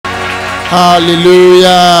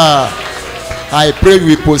Hallelujah. I pray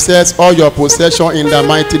we possess all your possession in the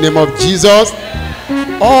mighty name of Jesus.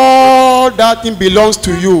 All that thing belongs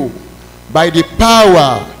to you by the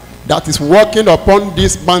power that is working upon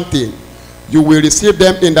this mountain. You will receive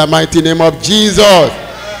them in the mighty name of Jesus.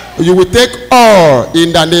 You will take all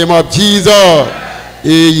in the name of Jesus.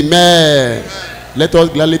 Amen. Let us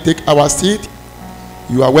gladly take our seat.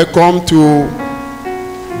 You are welcome to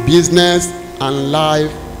Business and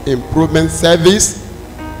Life Improvement Service.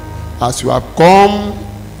 As you have come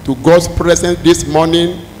to God's presence this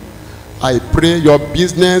morning, I pray your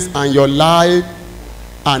business and your life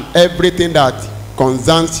and everything that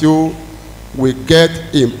concerns you will get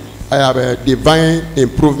a divine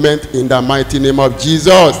improvement in the mighty name of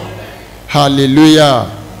Jesus. Hallelujah.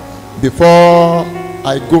 Before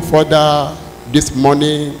I go further this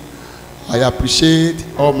morning, I appreciate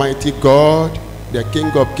Almighty God, the King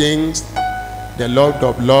of Kings, the Lord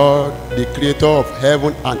of Lords, the Creator of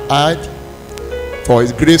heaven and earth, for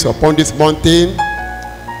his grace upon this mountain.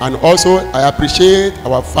 And also I appreciate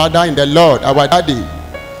our Father in the Lord, our Daddy,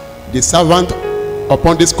 the servant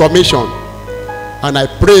upon this commission. And I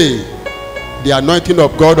pray the anointing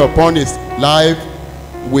of God upon his life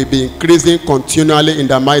will be increasing continually in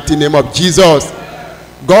the mighty name of Jesus.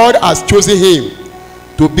 God has chosen him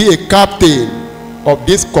to be a captain of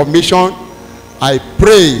this commission. I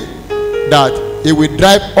pray that he will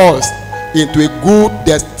drive us into a good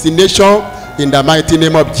destination in the mighty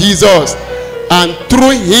name of Jesus. And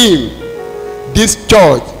through him, this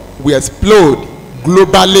church will explode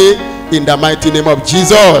globally in the mighty name of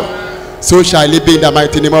Jesus. So shall it be in the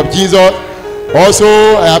mighty name of Jesus. Also,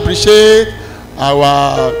 I appreciate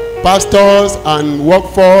our pastors and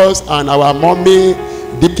workforce and our mommy,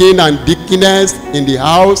 deacon and deaconess in the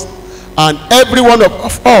house, and every one of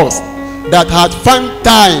us that had found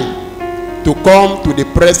time to come to the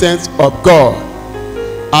presence of God.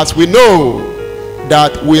 As we know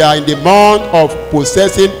that we are in the month of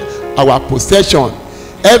possessing our possession,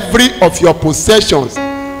 every of your possessions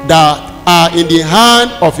that are in the hand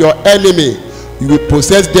of your enemy, you will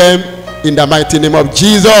possess them in the mighty name of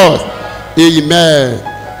Jesus.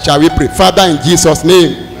 Amen. Shall we pray? Father, in Jesus'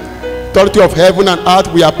 name, authority of heaven and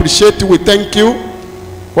earth, we appreciate you. We thank you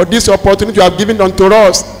for this opportunity you have given unto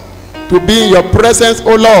us to be in your presence,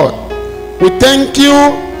 O Lord. We thank you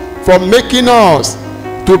for making us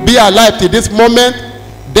to be alive to this moment,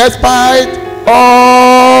 despite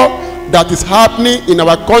all that is happening in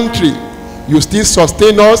our country. You still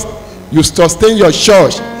sustain us. You sustain your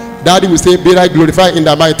church. Daddy, we say, be thou glorified in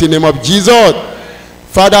the mighty name of Jesus.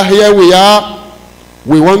 Father, here we are.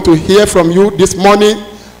 We want to hear from you this morning.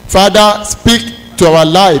 Father, speak to our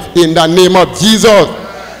life in the name of Jesus.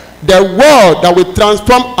 The word that will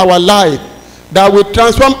transform our life, that will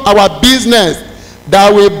transform our business,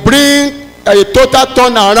 that will bring a total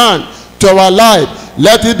turnaround to our life.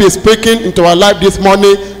 Let it be speaking into our life this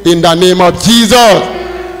morning in the name of Jesus.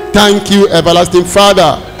 Thank you, everlasting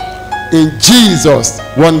Father. In Jesus'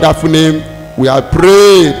 wonderful name, we are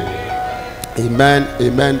prayed. Amen.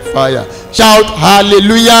 Amen. Fire. Shout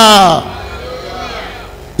hallelujah.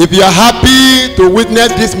 If you are happy to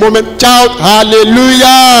witness this moment, shout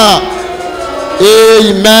hallelujah.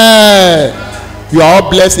 Amen. You are all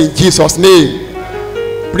blessed in Jesus' name.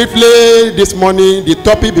 Briefly this morning, the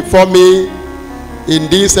topic before me in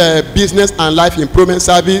this business and life improvement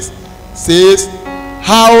service says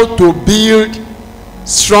how to build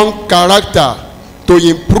strong character to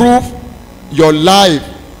improve your life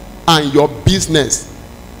and your business.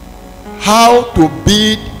 How to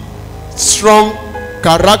build strong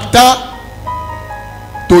character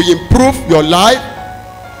to improve your life,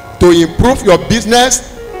 to improve your business,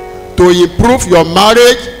 to improve your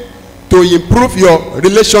marriage, to improve your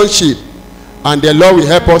relationship. And the Lord will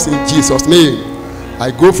help us in Jesus' name. I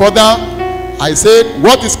go further. I said,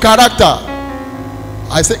 what is character?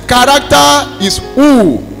 I said, character is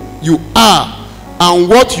who you are and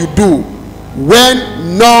what you do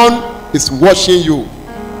when none is watching you.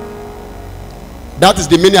 That is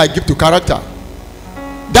the meaning I give to character.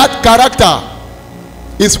 That character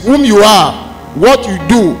is whom you are, what you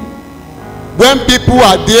do when people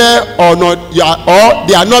are there or not, or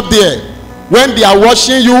they are not there, when they are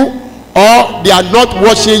watching you or they are not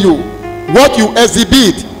watching you, what you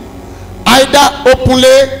exhibit either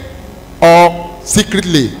openly or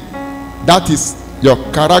secretly. That is your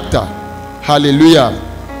character. Hallelujah.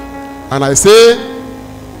 And I say,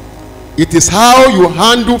 it is how you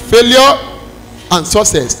handle failure and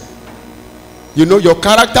success. You know, your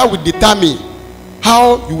character will determine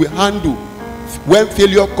how you will handle when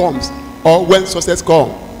failure comes or when success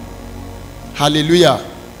comes. Hallelujah.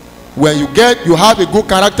 When you have a good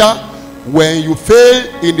character, when you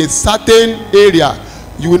fail in a certain area,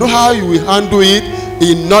 you will know how you will handle it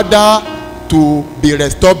in order to be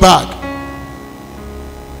restored back.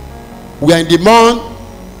 We are in the month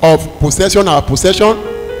of possession, our possession.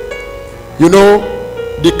 You know,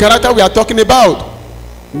 the character we are talking about.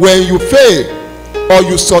 When you fail or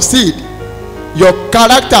you succeed, your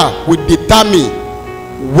character will determine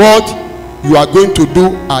what you are going to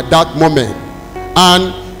do at that moment.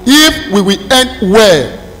 And if we will end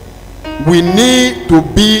well, we need to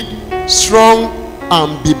be strong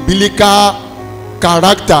and biblical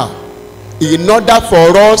character in order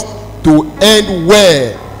for us to end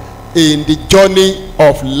well in the journey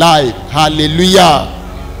of life. Hallelujah.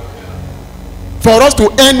 For us to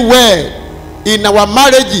end well in our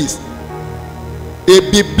marriages, a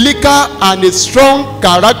biblical and a strong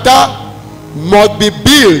character must be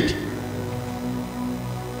built.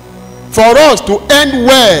 For us to end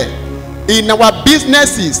well in our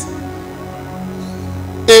businesses,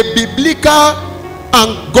 a biblical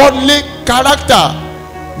and godly character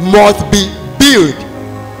must be built,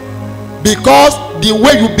 because the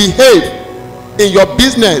way you behave in your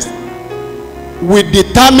business will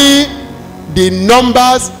determine the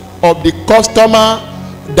numbers of the customer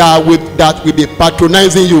that will be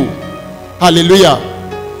patronizing you. Hallelujah.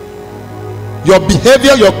 Your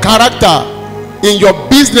behavior, your character in your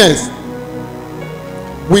business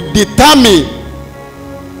will determine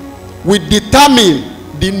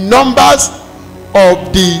the numbers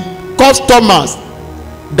of the customers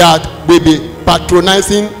that will be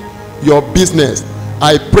patronizing your business.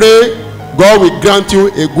 I pray God will grant you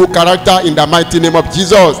a good character in the mighty name of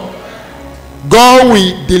Jesus. God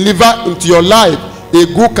will deliver into your life a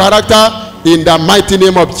good character in the mighty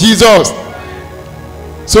name of Jesus.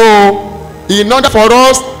 So, in order for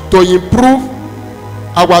us to improve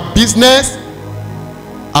our business,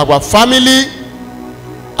 our family,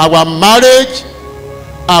 our marriage,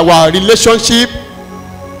 our relationship,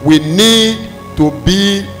 we need to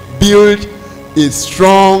build a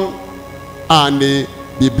strong and a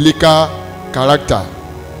biblical character.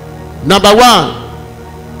 Number one,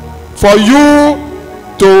 for you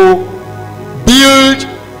to build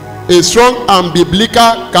a strong and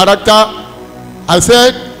biblical character, I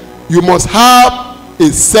said you must have a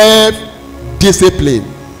self-discipline.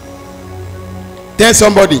 Tell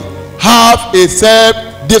somebody, have a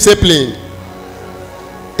self-discipline.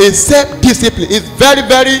 A self-discipline is very,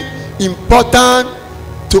 very important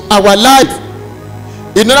to our life.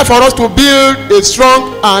 In order for us to build a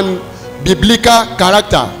strong and biblical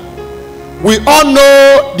character, we all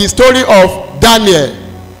know the story of Daniel.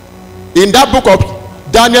 In that book of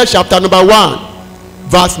Daniel chapter number 1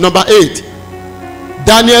 verse number 8.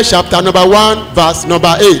 Daniel chapter number 1 verse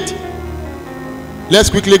number 8. Let's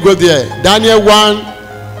quickly go there. Daniel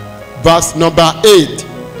 1 verse number 8.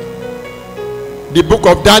 The book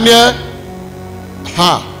of Daniel.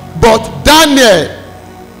 But Daniel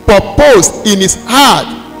purposed in his heart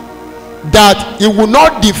that he would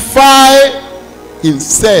not defile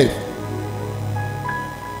himself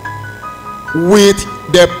with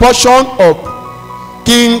the portion of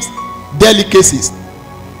king's delicacies,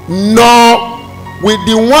 nor with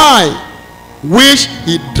the wine which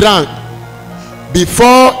he drank,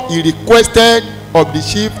 before he requested of the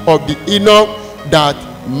chief of the eunuch that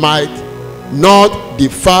might not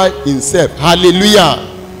defile himself. Hallelujah.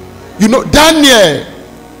 You know, Daniel,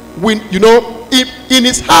 in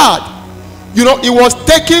his heart, he was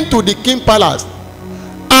taken to the king palace,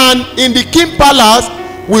 and in the king palace,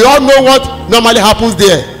 we all know what normally happens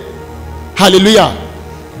there. Hallelujah.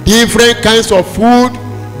 Different kinds of food,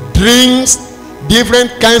 drinks,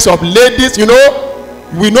 different kinds of ladies, we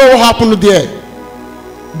know what happened there.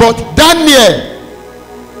 But Daniel,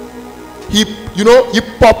 he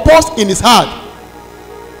purposed in his heart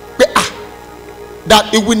that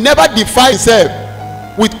he will never defile himself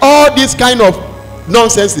with all these kind of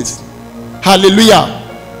nonsenses. Hallelujah.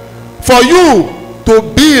 For you to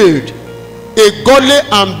build a godly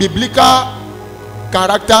and biblical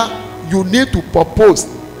character, you need to purpose.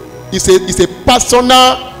 It's a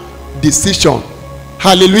personal decision.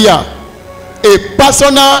 Hallelujah. A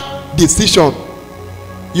personal decision.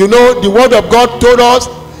 The word of God told us,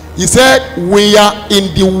 he said, we are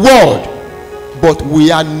in the world, but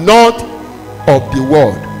we are not of the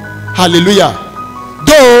world. Hallelujah.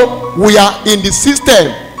 Though we are in the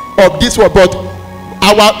system of this world, but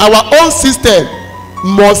our own system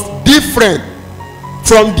must different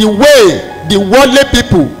from the way the worldly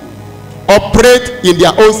people operate in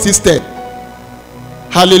their own system.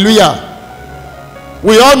 Hallelujah.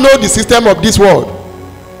 We all know the system of this world.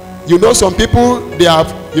 Some people, they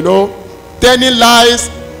have, telling lies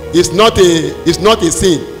is not a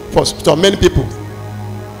sin. for so many people.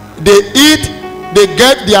 They eat, they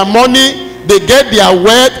get their money, they get their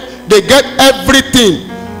wealth, they get everything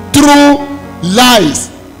through lies.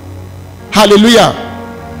 Hallelujah.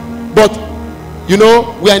 But you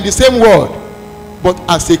know, we are in the same world. But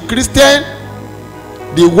as a Christian,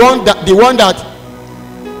 the one that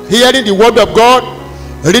hearing the word of God,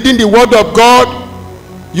 reading the word of God,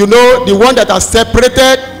 you know, the one that has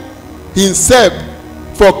separated himself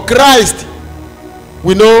for Christ,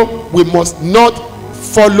 we know we must not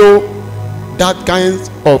follow that kind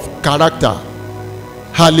of character.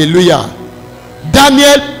 Hallelujah.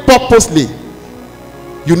 Daniel purposely,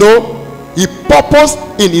 you know, he purposed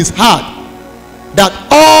in his heart that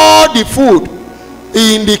all the food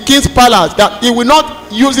in the king's palace, that he will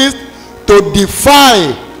not use it to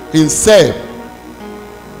defile himself.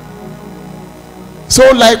 So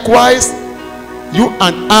likewise, you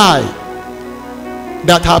and I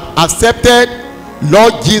that have accepted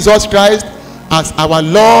Lord Jesus Christ as our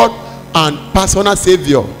Lord and personal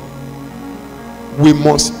Savior, we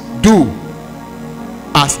must do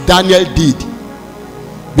as Daniel did,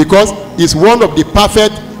 because he's one of the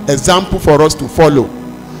perfect example for us to follow.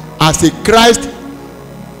 As a Christ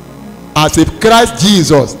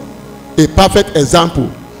Jesus, a perfect example.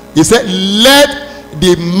 He said, let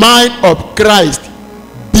the mind of Christ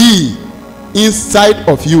be inside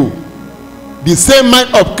of you. The same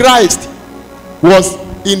mind of Christ was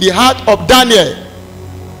in the heart of Daniel.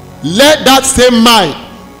 Let that same mind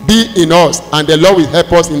be in us, and the Lord will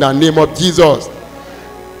help us in the name of Jesus.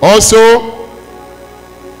 Also,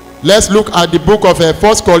 let's look at the book of 1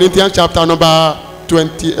 Corinthians chapter number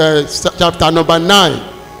 9,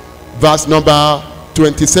 verse number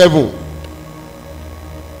 27.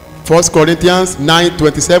 1 Corinthians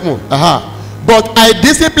 9:27. But I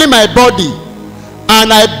discipline my body,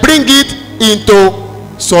 and I bring it into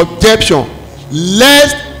subjection,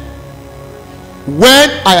 lest when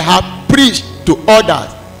I have preached to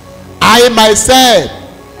others, I myself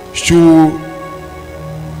should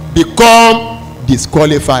become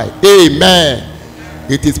disqualified. Amen.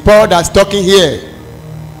 It is Paul that's talking here.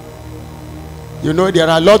 You know, there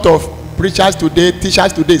are a lot of preachers today,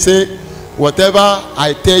 teachers today say, whatever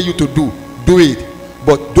I tell you to do, do it,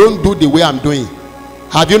 but don't do the way I'm doing.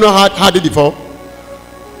 Have you not heard it before?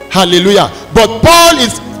 Hallelujah. But Paul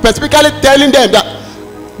is specifically telling them that,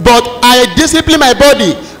 but I discipline my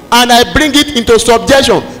body and I bring it into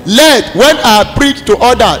subjection, let when I preach to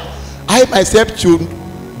others, I myself should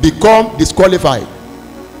become disqualified.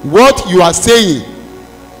 What you are saying,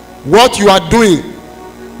 what you are doing,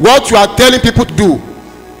 what you are telling people to do,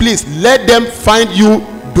 please let them find you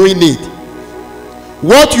doing it.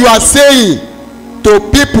 What you are saying to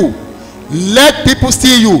people, let people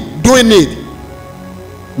see you doing it.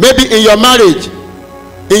 Maybe in your marriage,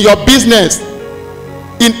 in your business,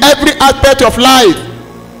 in every aspect of life.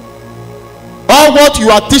 All what you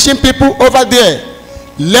are teaching people over there,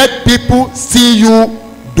 let people see you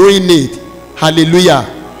doing it. Hallelujah.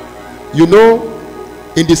 You know,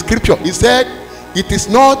 in the scripture, he said, it is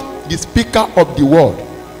not the speaker of the word,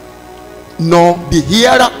 nor the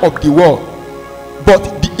hearer of the word, but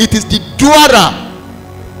it is the doer.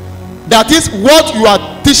 That is what you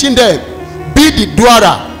are teaching them. Be the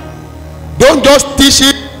doer. Don't just teach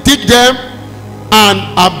them and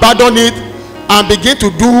abandon it and begin to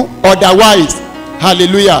do otherwise.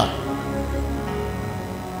 Hallelujah.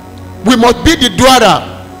 We must be the doer.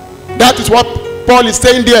 That is what Paul is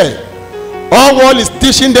saying there. All what is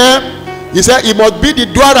teaching them, he said he must be the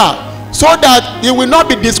doer, so that he will not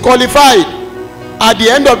be disqualified at the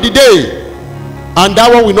end of the day. And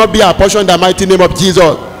that one will not be our portion in the mighty name of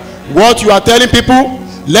Jesus. What you are telling people,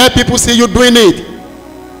 let people see you doing it.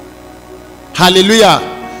 Hallelujah.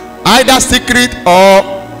 Either secret or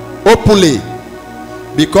openly,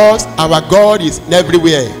 because our God is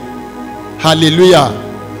everywhere. Hallelujah.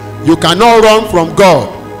 You cannot run from God.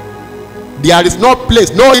 There is no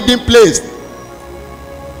place, no hidden place.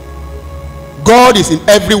 God is in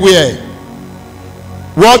everywhere.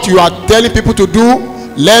 What you are telling people to do,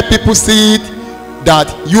 let people see it, that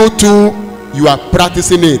you too, you are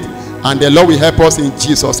practicing it, and the Lord will help us in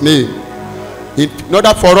Jesus' name. In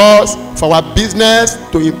order for us, for our business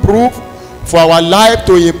to improve, for our life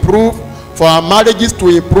to improve, for our marriages to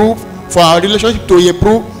improve, for our relationship to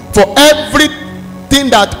improve, for everything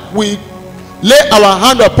that we lay our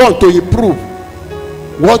hand upon to improve,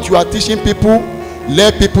 what you are teaching people,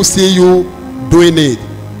 let people see you doing it.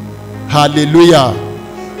 Hallelujah.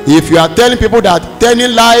 If you are telling people that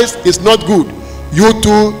telling lies is not good, you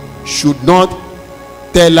too should not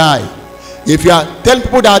tell lies. If you are telling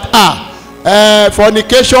people that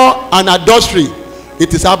fornication and adultery,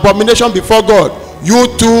 it is abomination before God, you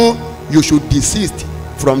too, you should desist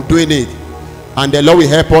from doing it. And the Lord will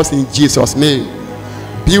help us in Jesus' name.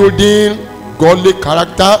 Building godly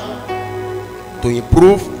character to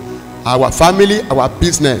improve our family, our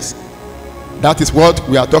business. That is what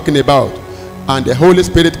we are talking about. And the Holy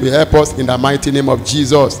Spirit will help us in the mighty name of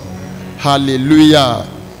Jesus. Hallelujah.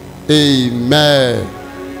 Amen.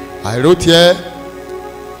 I wrote here,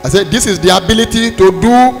 I said, this is the ability to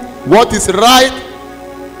do what is right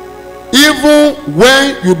even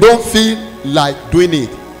when you don't feel like doing it.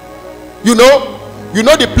 You know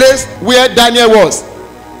the place where Daniel was.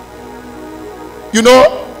 You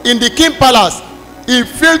know, in the king palace, he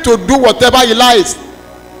failed to do whatever he likes,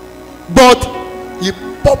 but he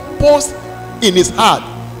purposed in his heart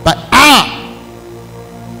by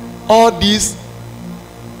all these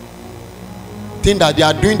things that they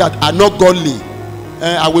are doing that are not godly.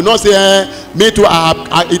 I will not say me too.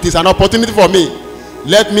 It is an opportunity for me.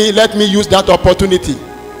 Let me use that opportunity.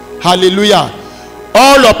 Hallelujah.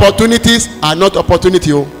 All opportunities are not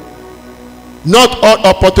opportunity. Oh. Not all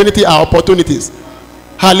opportunity are opportunities.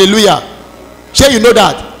 Hallelujah. Sure, you know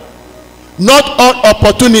that. Not all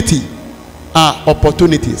opportunity are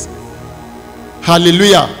opportunities.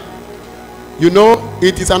 Hallelujah. You know,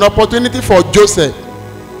 it is an opportunity for Joseph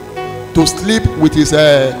to sleep with his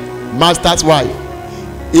master's wife.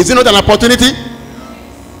 Is it not an opportunity?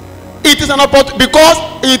 It is an opportunity because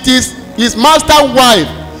it is his master's wife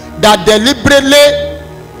that deliberately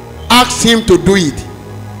asked him to do it.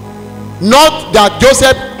 Not that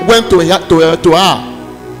Joseph went to her.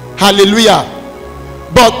 Hallelujah.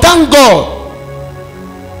 But thank God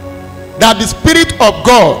that the Spirit of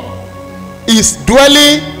God is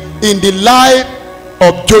dwelling in the life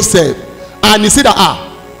of Joseph. And he said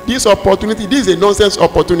that this opportunity, this is a nonsense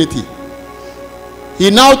opportunity.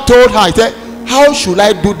 He now told her, he said, how should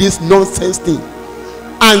I do this nonsense thing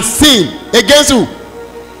and sin against who?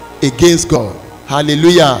 Against God.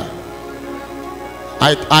 Hallelujah.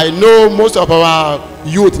 I know most of our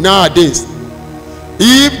youth nowadays,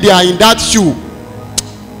 if they are in that shoe,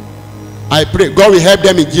 I pray God will help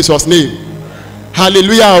them in Jesus' name.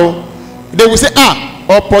 Hallelujah. They will say,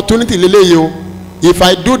 opportunity lele yo. If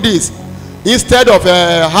I do this, instead of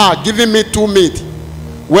her giving me 2 meat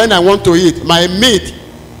when I want to eat, my meat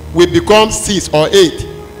will become 6 or 8.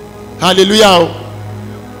 Hallelujah.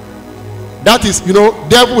 That is, you know,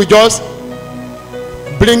 devil will just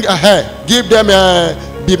bring a hair, give them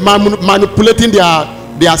be manipulating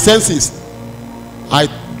their senses.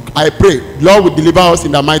 I pray Lord will deliver us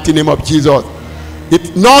in the mighty name of Jesus.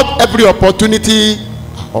 It's not every opportunity.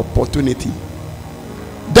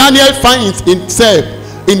 Daniel finds himself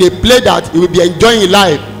in a place that he will be enjoying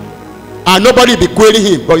life and nobody will be querying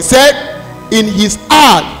him. But he said in his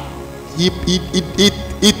heart he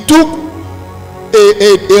took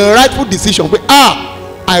a rightful decision.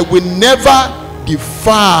 I will never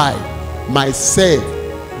defile myself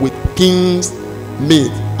with king's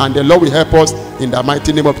meat. And the Lord will help us in the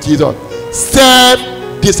mighty name of Jesus.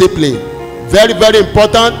 Self-discipline, very, very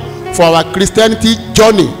important for our Christianity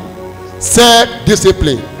journey.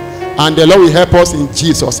 Self-discipline, and the Lord will help us in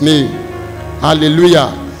Jesus' name.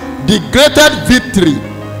 Hallelujah. The greatest victory.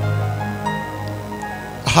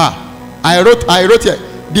 I wrote here.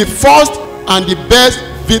 The first and the best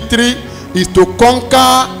victory is to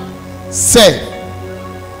conquer self.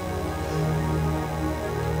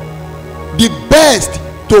 The best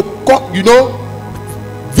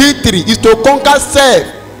victory is to conquer self.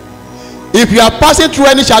 If you are passing through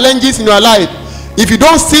any challenges in your life, if you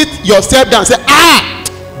don't sit yourself down and say,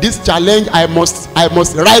 this challenge, I must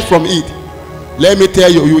rise from it. Let me tell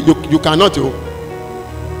you, you cannot.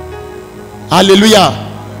 Hallelujah.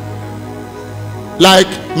 Like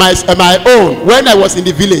my own, when I was in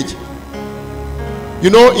the village, you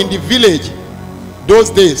know, in the village those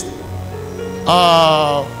days,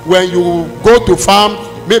 when you go to farm,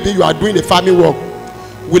 maybe you are doing the farming work,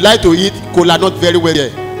 we like to eat kola nut very well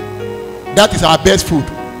there. That is our best food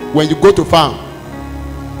when you go to farm.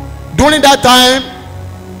 During that time,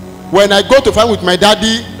 when I go to farm with my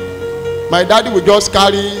daddy will just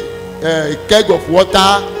carry a keg of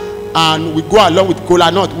water and we go along with kola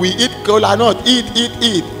nut. We eat kola nut, eat.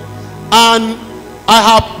 And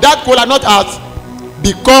that kola nut has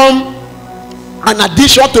become an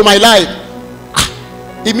addition to my life.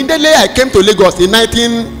 Immediately I came to Lagos in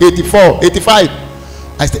 1985.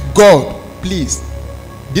 I said, God, please,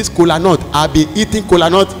 this kola nut, I've been eating kola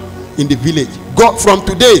nut in the village. God, from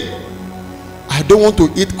today, I don't want to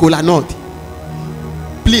eat kola nut.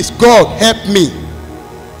 Please, God, help me.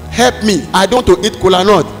 Help me. I don't want to eat kola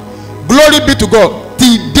nut. Glory be to God.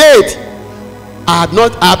 Till date, I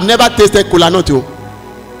have never tasted kola nut.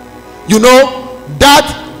 You know, that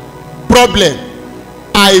problem,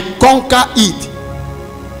 I conquer it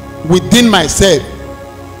within myself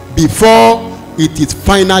before it is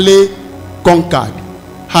finally conquered.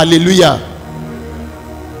 Hallelujah.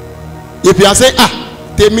 If you are saying,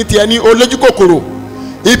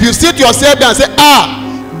 if you sit yourself down and say,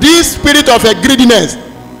 this spirit of a greediness,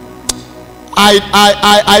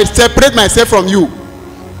 I separate myself from you.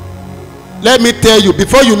 Let me tell you,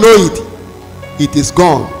 before you know it, it is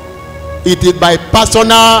gone. It is by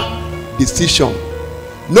personal decision.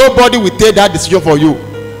 Nobody will take that decision for you.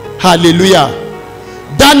 Hallelujah.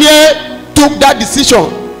 Daniel took that decision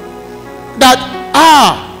that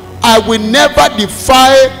I will never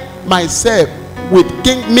defile myself with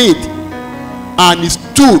king meat, and he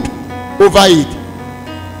stood over it.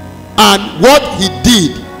 And what he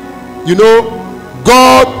did,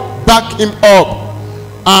 God backed him up,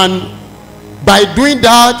 and by doing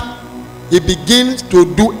that, he begins to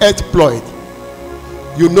do exploit.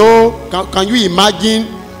 Can you imagine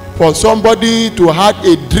for somebody to have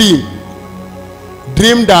a dream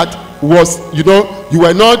that was, you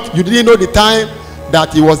didn't know the time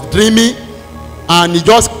that he was dreaming, and he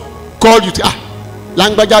just called you to,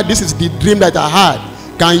 Langbaja, this is the dream that I had.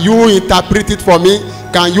 Can you interpret it for me?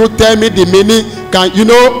 Can you tell me the meaning?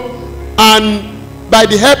 And by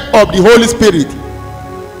the help of the Holy Spirit,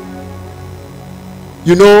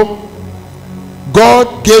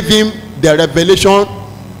 God gave him the revelation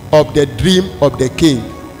of the dream of the king.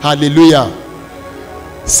 Hallelujah.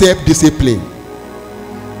 Self-discipline.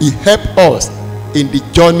 He helped us in the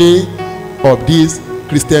journey of this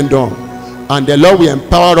Christendom. And the Lord will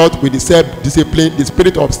empower us with the self-discipline, the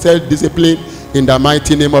spirit of self-discipline, in the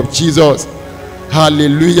mighty name of Jesus.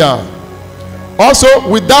 Hallelujah. Also,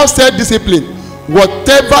 without self-discipline,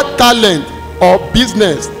 whatever talent or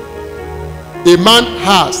business a man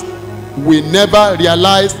has will never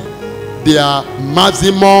realize their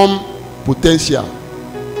maximum potential.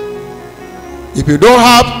 If you don't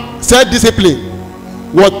have self-discipline,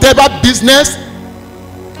 whatever business,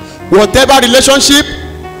 whatever relationship,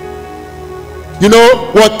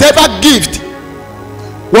 whatever gift,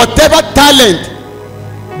 whatever talent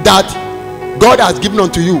that God has given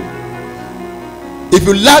unto you, if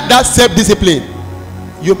you lack that self-discipline,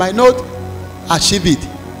 you might not achieve it.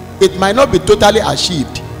 It might not be totally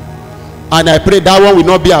achieved. And I pray that one will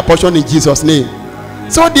not be our portion in Jesus' name.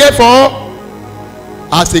 So therefore,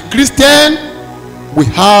 as a Christian, we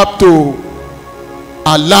have to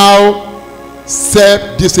allow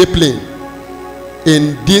self-discipline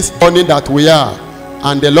in this journey that we are.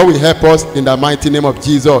 And the Lord will help us in the mighty name of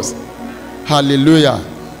Jesus. Hallelujah.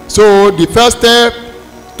 So the first step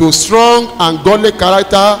to strong and godly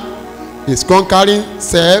character is conquering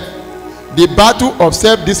self. The battle of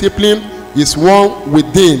self-discipline is won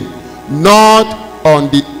within, not on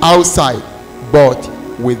the outside, but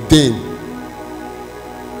within.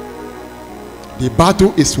 The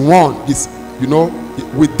battle is won,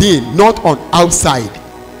 within, not on outside.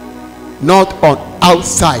 Not on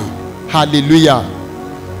outside. Hallelujah.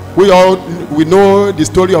 We know the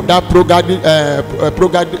story of that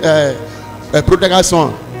prodigal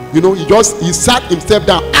son. He sat himself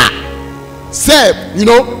down. Self,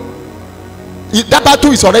 that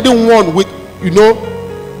battle is already won with,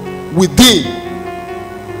 within.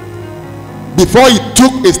 Before he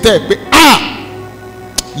took a step,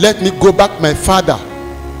 let me go back my father.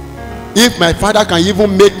 If my father can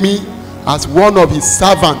even make me as one of his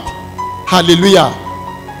servants. Hallelujah.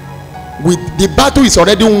 With the battle is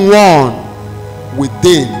already won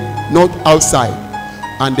within, not outside.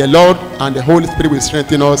 And the Lord and the Holy Spirit will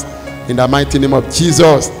strengthen us in the mighty name of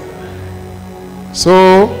Jesus.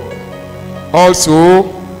 So also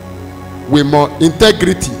we must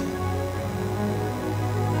integrity.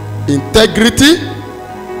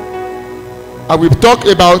 I will talk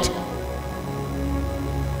about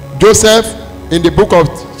Joseph in the book of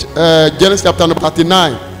Genesis chapter number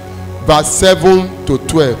 39, verse 7 to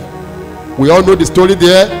 12. We all know the story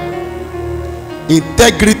there.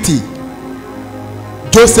 Integrity.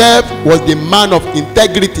 Joseph was the man of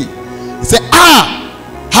integrity. He said,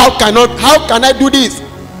 how can I do this?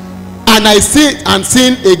 And I sin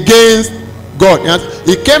against God. And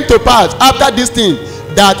it came to pass after this thing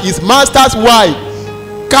that his master's wife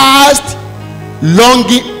cast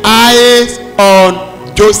longing eyes on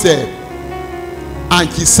Joseph,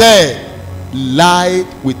 and she said, lie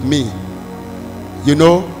with me.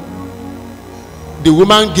 The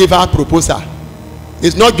woman gave her proposal.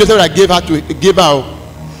 It's not Joseph that gave her.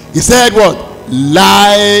 He said what?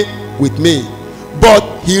 Lie with me.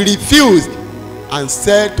 But he refused and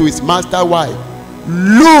said to his master wife,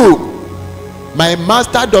 look, my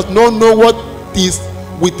master does not know what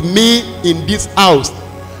with me in this house,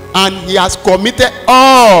 and he has committed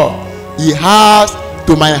all he has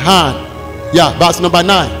to my hand. Yeah, verse number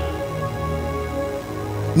 9.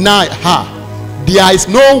 There is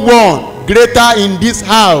no one greater in this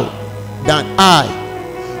house than I,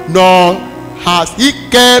 nor has he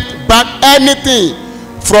kept back anything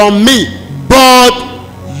from me but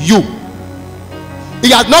you.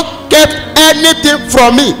 He has not kept anything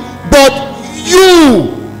from me but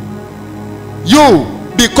you. You,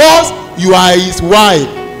 because you are his wife.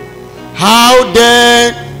 How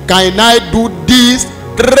then can I do this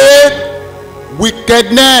great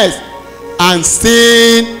wickedness and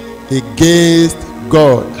sin against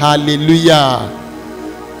God? Hallelujah.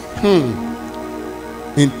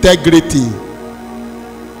 Integrity.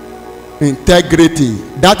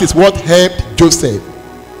 That is what helped Joseph.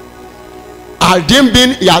 Had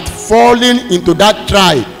he had fallen into that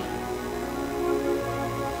tribe,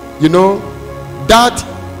 you know, that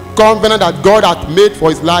covenant that God had made for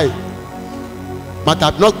his life might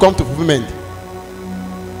have not come to fulfillment.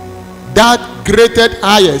 That greatest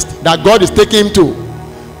highest that God is taking him to,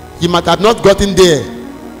 he might have not gotten there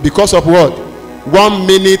because of what? 1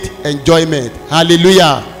 minute enjoyment.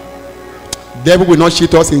 Hallelujah. Devil will not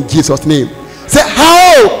cheat us in Jesus' name. Say,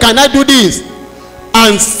 how can I do this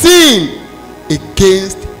and sin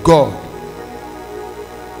against God?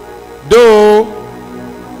 Though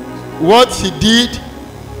what he did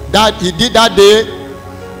that day,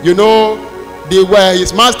 you know,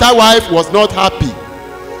 his master wife was not happy.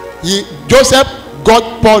 Joseph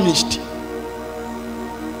got punished.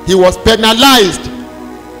 He was penalized,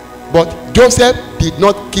 but Joseph did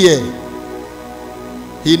not care.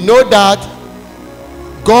 He knew that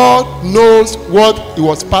God knows what he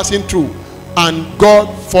was passing through, and God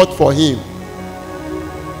fought for him.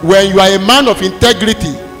 When you are a man of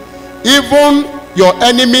integrity, even your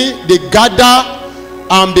enemy, they gather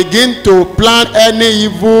and begin to plan any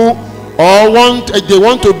evil, or they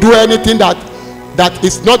want to do anything that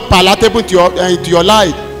is not palatable to your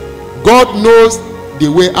life. God knows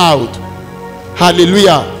the way out.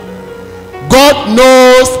 Hallelujah. God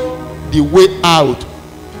knows the way out.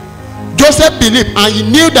 Joseph believed, and he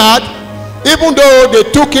knew that even though they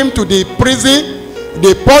took him to the prison,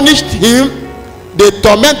 they punished him, they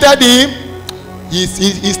tormented him, he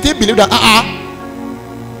still believed that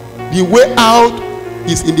the way out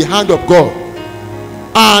is in the hand of God.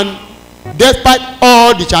 And despite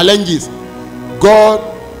all the challenges, God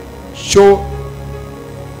showed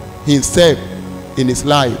himself in his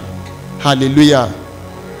life. Hallelujah.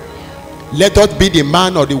 Let us be the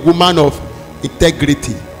man or the woman of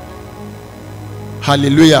integrity.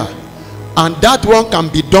 Hallelujah. And that one can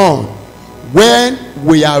be done when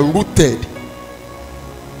we are rooted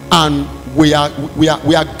and we are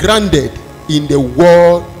grounded in the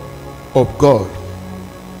word of God.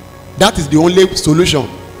 That is the only solution.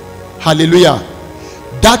 Hallelujah.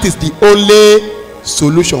 That is the only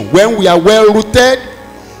solution. When we are well rooted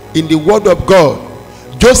in the word of God.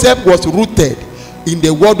 Joseph was rooted in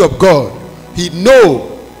the word of God. He knew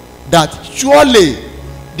that surely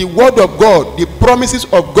the word of God, the promises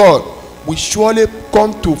of God, will surely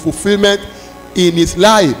come to fulfillment in his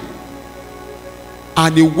life.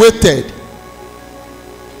 And he waited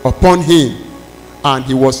upon him, and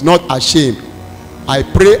he was not ashamed. I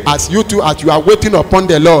pray as you too, as you are waiting upon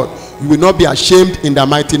the Lord, you will not be ashamed in the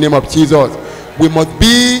mighty name of Jesus. We must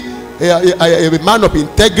be a man of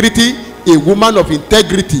integrity, a woman of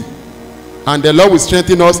integrity, and the Lord will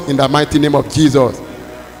strengthen us in the mighty name of Jesus.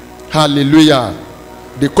 Hallelujah.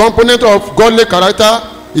 The component of godly character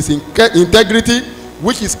is integrity,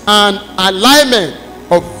 which is an alignment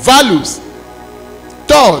of values,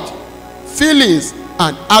 thought, feelings,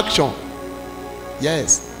 and action.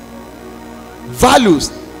 Yes.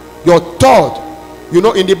 Values, your thought. You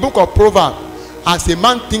know, in the book of Proverbs, as a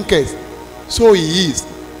man thinketh, so he is.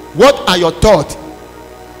 What are your thoughts?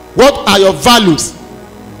 What are your values?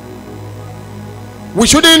 We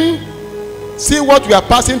shouldn't see what we are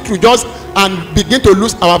passing through just and begin to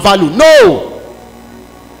lose our value. No.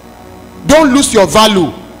 Don't lose your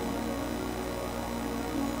value.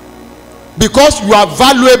 Because you are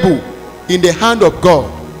valuable in the hand of God.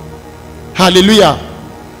 Hallelujah.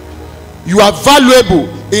 You are valuable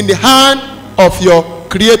in the hand of your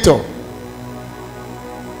Creator.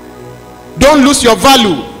 Don't lose your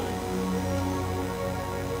value.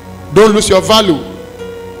 Don't lose your value.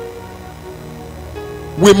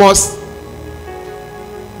 We must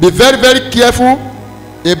be very, very careful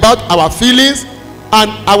about our feelings and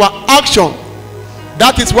our action.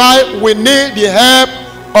 That is why we need the help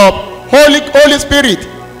of Holy Spirit.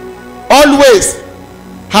 Always.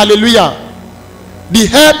 Hallelujah. The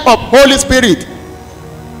help of Holy Spirit.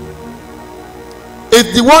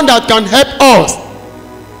 is the one that can help us.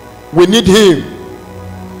 We need him.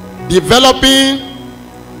 Developing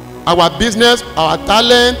our business, our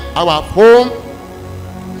talent, our home,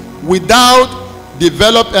 without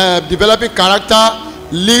developing character,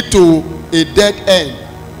 lead to a dead end.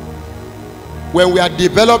 When we are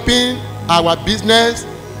developing our business,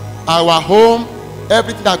 our home,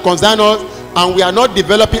 everything that concerns us, and we are not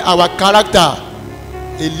developing our character,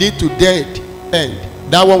 it lead to dead end.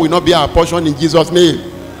 That one will not be our portion in Jesus'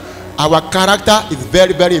 name. Our character is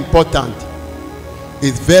very, very important.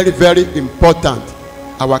 It's very, very important.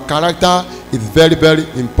 Our character is very, very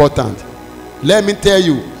important. Let me tell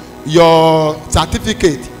you, your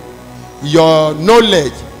certificate, your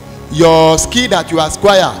knowledge, your skill that you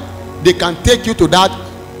acquire, they can take you to that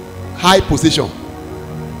high position.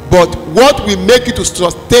 But what will make you to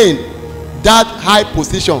sustain that high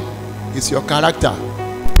position is your character.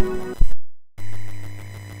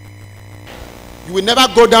 You will never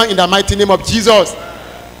go down in the mighty name of Jesus.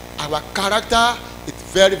 Our character is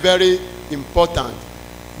very, very important.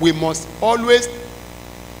 We must always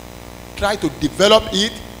try to develop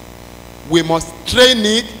it. We must train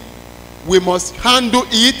it. We must handle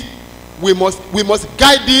it. We must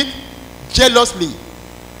guide it jealously,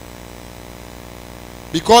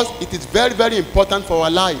 because it is very, very important for our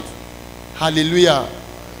life. Hallelujah.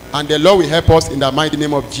 And the Lord will help us in the mighty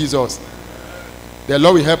name of Jesus. The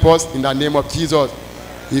Lord will help us in the name of Jesus.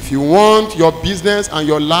 If you want your business and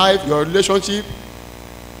your life, your relationship,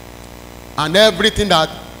 and everything that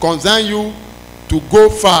concerns you to go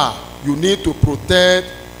far, you need to protect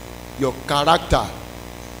your character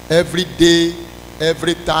every day,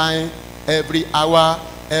 every time, every hour,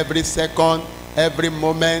 every second, every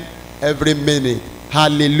moment, every minute.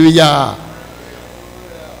 Hallelujah.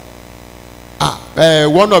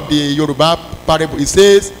 One of the Yoruba parable, it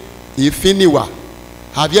says, Ifiniwa.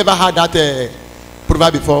 Have you ever heard that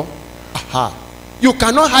proverb before? Aha. You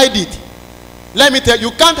cannot hide it. Let me tell you,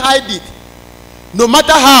 you can't hide it. No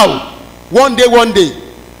matter how, one day,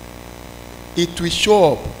 it will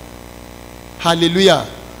show up. Hallelujah.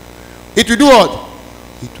 It will do what?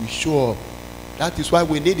 It will show up. That is why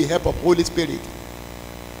we need the help of Holy Spirit.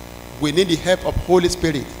 We need the help of Holy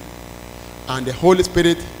Spirit. And the Holy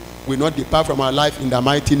Spirit will not depart from our life in the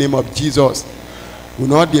mighty name of Jesus. Will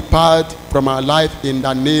not depart from our life in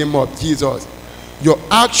the name of Jesus. Your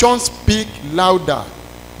actions speak louder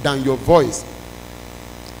than your voice.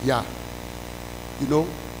 Yeah. You know,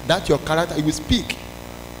 that's your character. It will speak.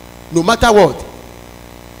 No matter what.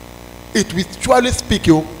 It will surely speak,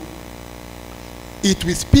 you. It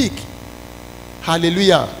will speak.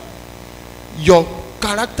 Hallelujah. Your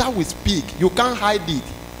character will speak. You can't hide it.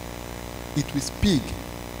 It will speak.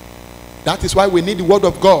 That is why we need the word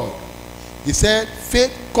of God. He said,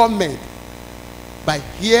 faith cometh by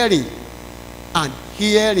hearing, and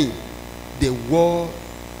hearing the word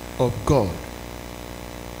of God.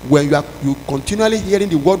 When you continually hearing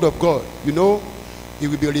the word of God, you know, it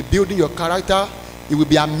will be rebuilding your character. It will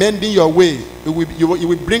be amending your way. It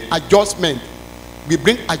will bring adjustment. We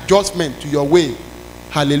bring adjustment to your way.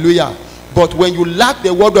 Hallelujah. But when you lack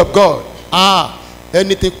the word of God,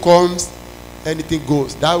 anything comes, anything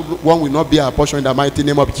goes. That one will not be our portion in the mighty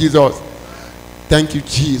name of Jesus. Thank you,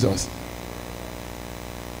 Jesus.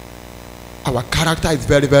 Our character is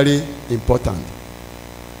very, very important.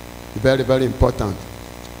 Very, very important.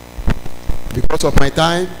 Because of my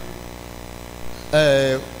time,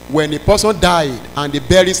 when a person died and they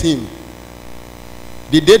bury him,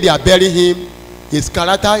 the day they are burying him, his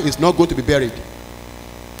character is not going to be buried.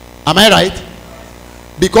 Am I right?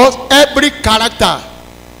 Because every character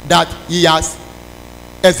that he has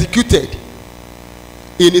executed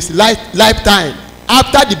in his lifetime,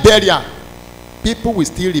 after the burial, people will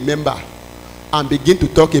still remember and begin to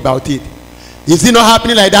talk about it. Is it not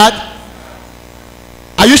happening like that?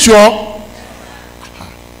 Are you sure?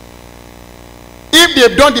 If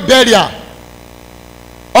they've done the burial,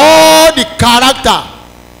 all the character,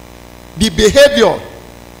 the behavior,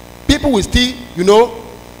 people will still, you know,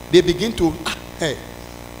 they begin to, hey,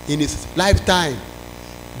 in his lifetime,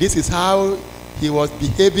 this is how he was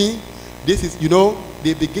behaving. This is, you know,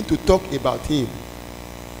 they begin to talk about him.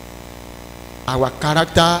 Our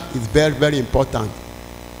character is very, very important.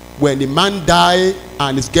 When the man dies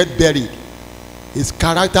and is get buried, his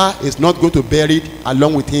character is not going to bury it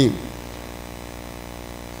along with him.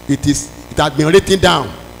 It has been written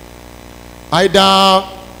down either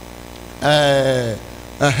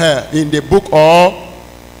in the book or,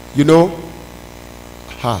 you know,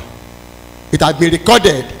 it has been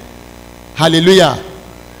recorded. Hallelujah.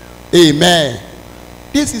 Amen.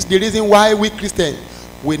 This is the reason why we Christians,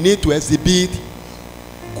 we need to exhibit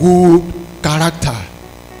good character.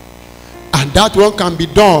 And that one can be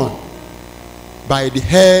done by the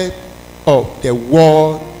help of the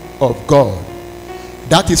word of God.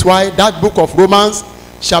 That is why that book of Romans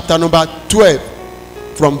chapter number 12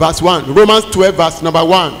 from verse 1. Romans 12 verse number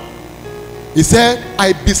 1. He said,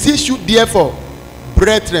 I beseech you therefore,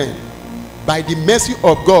 brethren, by the mercy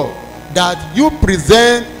of God, that you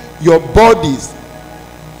present your bodies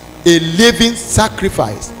a living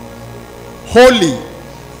sacrifice, holy,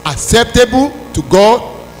 acceptable to God,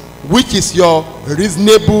 which is your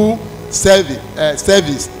reasonable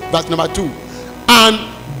service. Verse number 2. And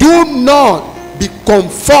do not be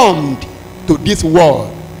conformed to this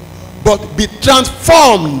world, but be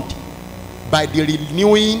transformed by the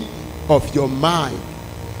renewing of your mind.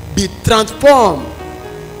 Be transformed.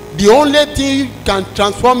 The only thing can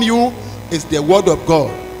transform you is the word of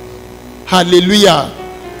God. Hallelujah.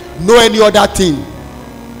 No any other thing.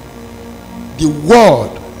 The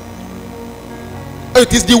word.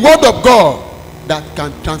 It is the word of God that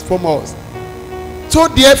can transform us. So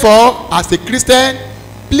therefore, as a Christian,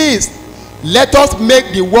 please let us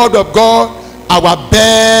make the word of God our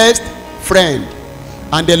best friend,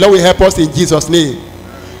 and the Lord will help us in Jesus' name.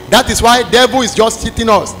 That is why the devil is just sitting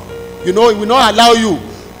us. You know, he will not allow you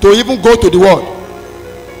to even go to the word.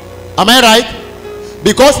 Am I right?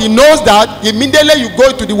 Because he knows that immediately you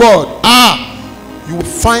go to the word, you will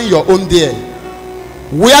find your own there.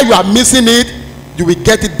 Where you are missing it, you will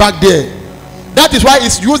get it back there. That is why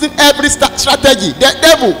he's using every strategy. The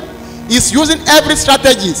devil is using every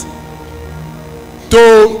strategy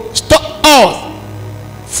to stop us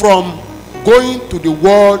from going to the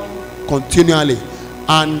word continually.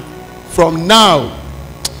 And from now,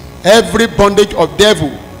 every bondage of devil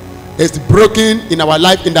is broken in our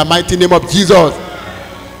life in the mighty name of Jesus.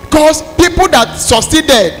 Because people that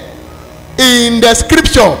succeeded in the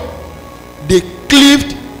scripture, they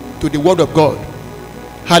cleaved to the word of God.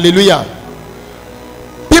 Hallelujah.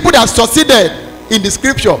 People that succeeded in the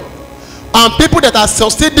scripture, and people that are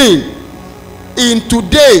succeeding in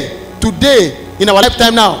today in our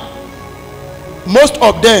lifetime now, most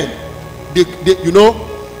of them they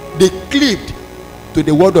cleaved to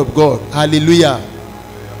the word of God. Hallelujah.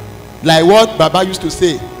 Like what Baba used to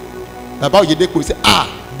say. Baba Yedeko would say,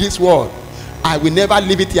 this word, I will never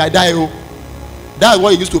leave it till I die. Oh. That's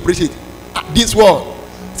what he used to preach it. This word,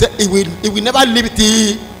 say, he will never leave it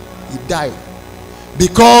till he died.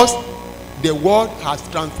 Because the word has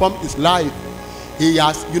transformed his life. He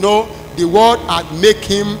has, the word had made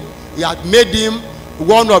him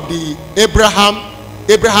one of the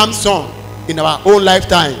Abraham's son in our own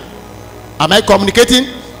lifetime. Am I communicating?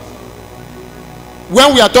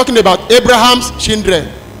 When we are talking about Abraham's children,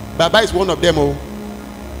 Baba is one of them. Oh,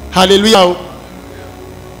 hallelujah!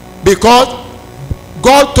 Because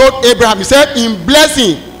God told Abraham, He said, "In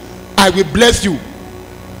blessing, I will bless you."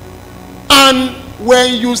 And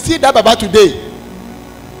when you see that Baba today,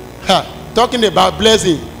 talking about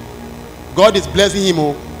blessing, God is blessing him.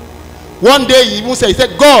 Oh, one day he even said, "He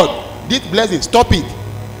said, God, this blessing, stop it.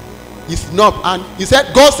 It's enough." And he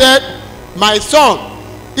said, God said, "My son,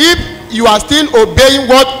 if you are still obeying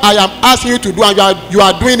what I am asking you to do, and you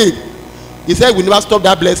are doing it," he said, "we never stop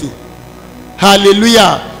that blessing."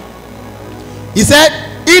 Hallelujah. He said,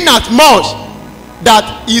 inasmuch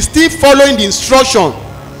that he is still following the instruction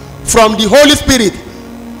from the Holy Spirit,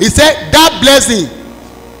 he said that blessing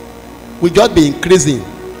will just be increasing.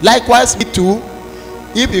 Likewise, me too,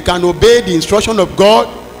 if you can obey the instruction of God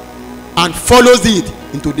and follows it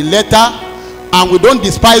into the letter, and we don't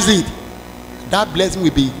despise it, that blessing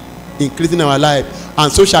will be increasing in our life, and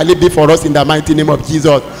so shall it be for us in the mighty name of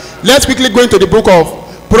Jesus. Let's quickly go into the book of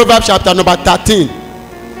Proverbs chapter number 13,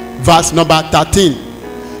 verse number 13.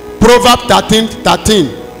 Proverbs 13:13.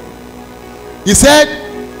 He said,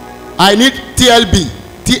 I need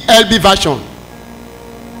TLB version.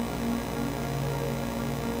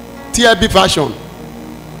 TLB version.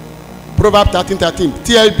 Proverbs 13:13.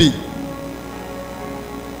 TLB.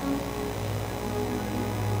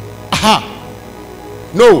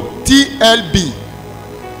 No, TLB.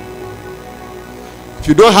 If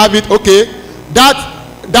you don't have it, okay.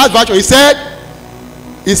 That version,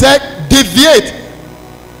 he said, deviate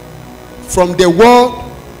from the word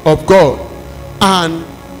of God, and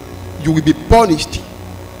you will be punished.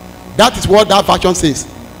 That is what that version says.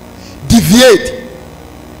 Deviate.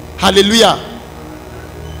 Hallelujah.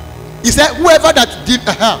 He said, whoever that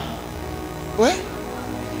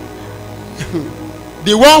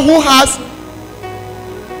the one who has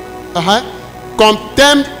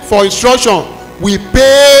contempt for instruction will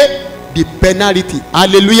pay the penalty.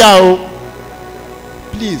 Hallelujah.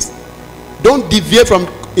 Please don't deviate from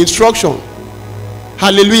instruction.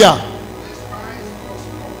 Hallelujah.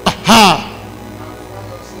 Aha.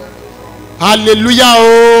 Hallelujah.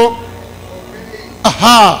 Oh.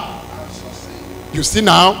 Aha. You see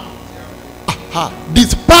now? Aha.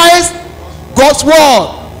 Despise God's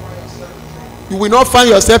word. You will not find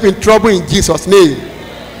yourself in trouble in Jesus' name.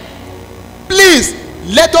 Please,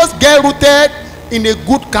 let us get rooted in a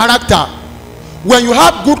good character. When you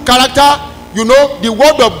have good character, you know the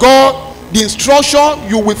word of God, the instruction,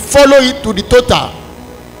 you will follow it to the total.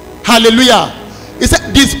 Hallelujah. It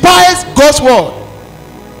said, despise God's word,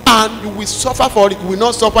 and you will suffer for it. You will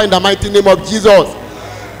not suffer in the mighty name of Jesus.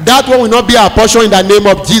 That one will not be our portion in the name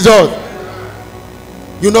of Jesus.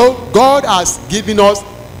 You know, God has given us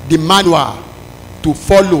the manual to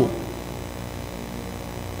follow.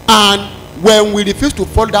 And when we refuse to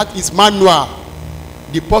follow that his manual,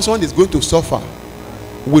 the person is going to suffer.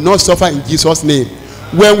 We will not suffer in Jesus' name.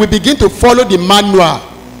 When we begin to follow the manual,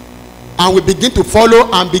 and we begin to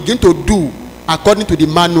follow and begin to do according to the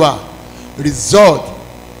manual, result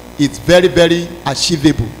is very, very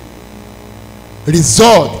achievable.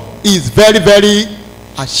 Result is very, very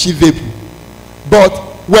achievable. But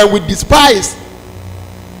when we despise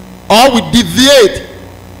or we deviate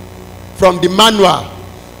from the manual,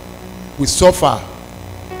 we suffer.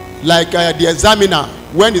 Like the examiner,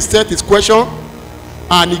 when he set his question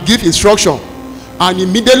and he gives instruction, and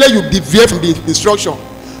immediately you deviate from the instruction,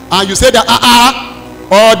 and you say that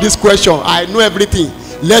all this question, I know everything,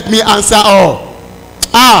 let me answer all.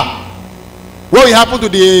 What will happen to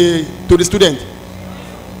the student?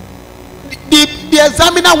 The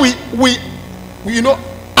examiner will you know,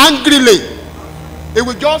 angrily, it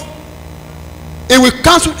will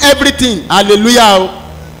cancel everything. Hallelujah.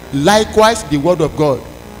 Likewise, the word of God,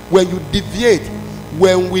 when you deviate,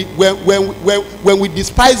 when we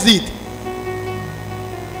despise it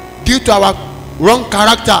due to our wrong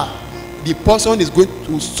character, the person is going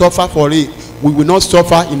to suffer for it. We will not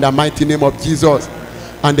suffer in the mighty name of Jesus,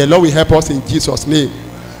 and the Lord will help us in Jesus' name.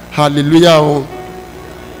 Hallelujah.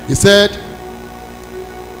 He said,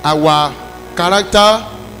 our character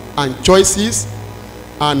and choices,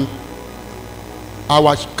 and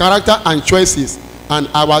our character and choices, and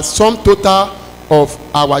our sum total of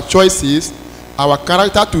our choices, our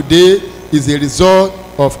character today is a result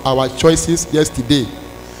of our choices yesterday.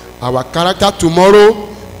 Our character tomorrow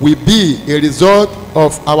will be a result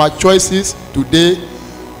of our choices today.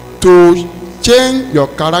 To change your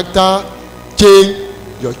character, change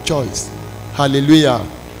your choice. Hallelujah.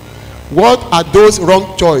 What are those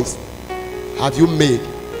wrong choices have you made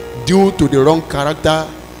due to the wrong character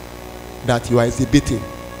that you are exhibiting?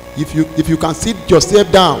 If you can sit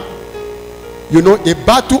yourself down, you know, a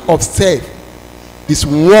battle of self is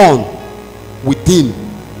won within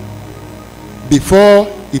before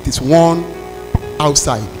it is won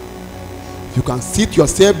outside. If you can sit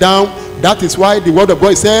yourself down, that is why the word of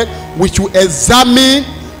God said we should examine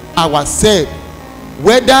ourselves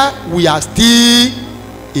whether we are still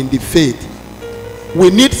in the faith. We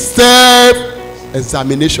need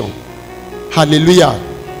self-examination. Hallelujah.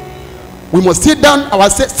 We must sit down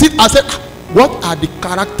ourselves, sit ourselves. What are the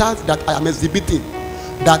characters that I am exhibiting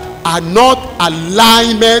that are not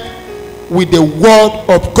alignment with the word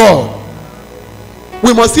of God?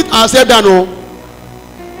 We must sit ourselves down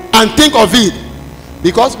and think of it,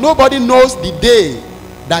 because nobody knows the day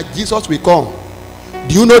that Jesus will come.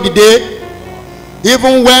 Do you know the day?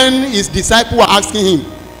 Even when his disciples were asking him,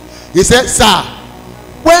 he said, sir,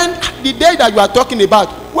 when the day that you are talking about,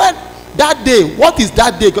 when that day, what is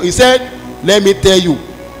that day? He said, let me tell you,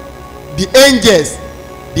 the angels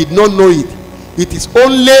did not know it. It is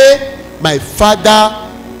only my Father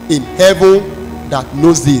in heaven that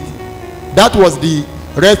knows it. That was the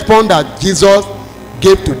response that Jesus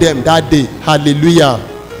gave to them that day. Hallelujah.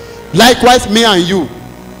 Likewise, me and you,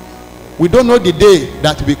 we don't know the day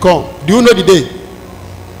that will come. Do you know the day?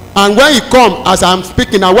 And when he comes, as I'm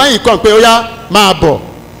speaking, and when he comes,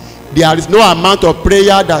 there is no amount of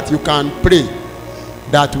prayer that you can pray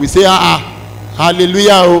that we say,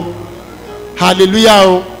 hallelujah,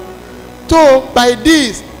 hallelujah. So by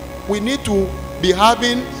this, we need to be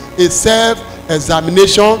having a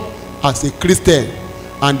self-examination as a Christian,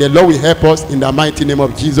 and the Lord will help us in the mighty name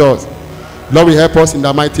of Jesus. Lord will help us in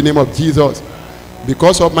the mighty name of Jesus.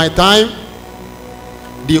 Because of my time,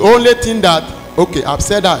 the only thing that, okay, I've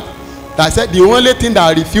said that. I said the only thing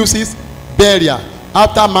that refuses burial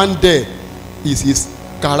after man dead is his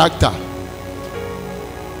character,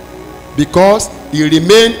 because he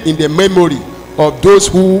remains in the memory of those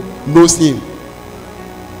who knows him.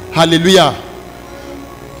 Hallelujah.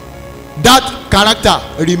 That character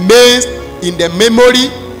remains in the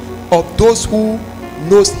memory of those who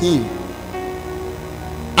knows him.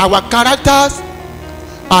 Our characters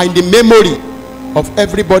are in the memory of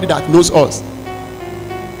everybody that knows us.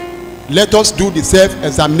 Let us do the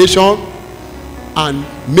self-examination and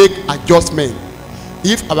make adjustment.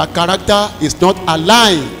 If our character is not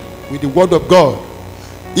aligned with the word of God,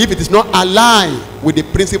 if it is not aligned with the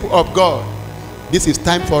principle of God, this is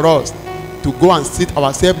time for us to go and sit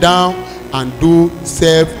ourselves down and do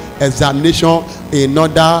self-examination in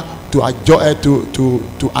order to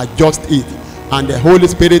adjust it. And the Holy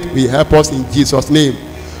Spirit will help us in Jesus' name.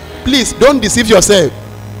 Please don't deceive yourself.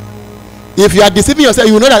 If you are deceiving yourself,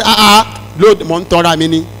 you know that Lord Montora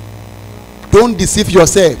mini. Don't deceive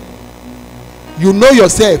yourself. You know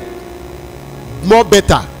yourself more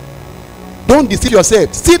better. Don't deceive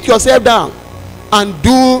yourself. Sit yourself down and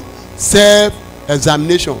do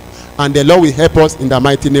self-examination, and the Lord will help us in the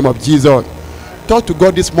mighty name of Jesus. Talk to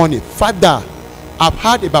God this morning. Father, I've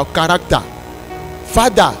heard about character.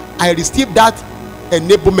 Father, I received that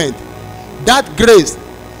enablement, that grace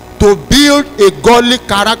to build a godly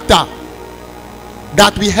character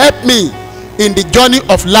that will help me in the journey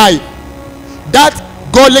of life. That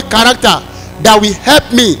godly character that will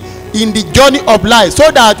help me in the journey of life,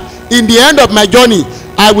 so that in the end of my journey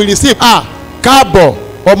I will receive káàbọ̀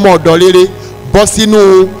ọmọ ọ̀dọ̀ rere bọ́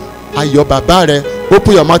sínú ayọ̀ bàbá rẹ.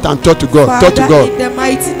 Open your mouth and talk to God. Talk to God. In the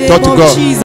mighty name Talk to of God. Jesus.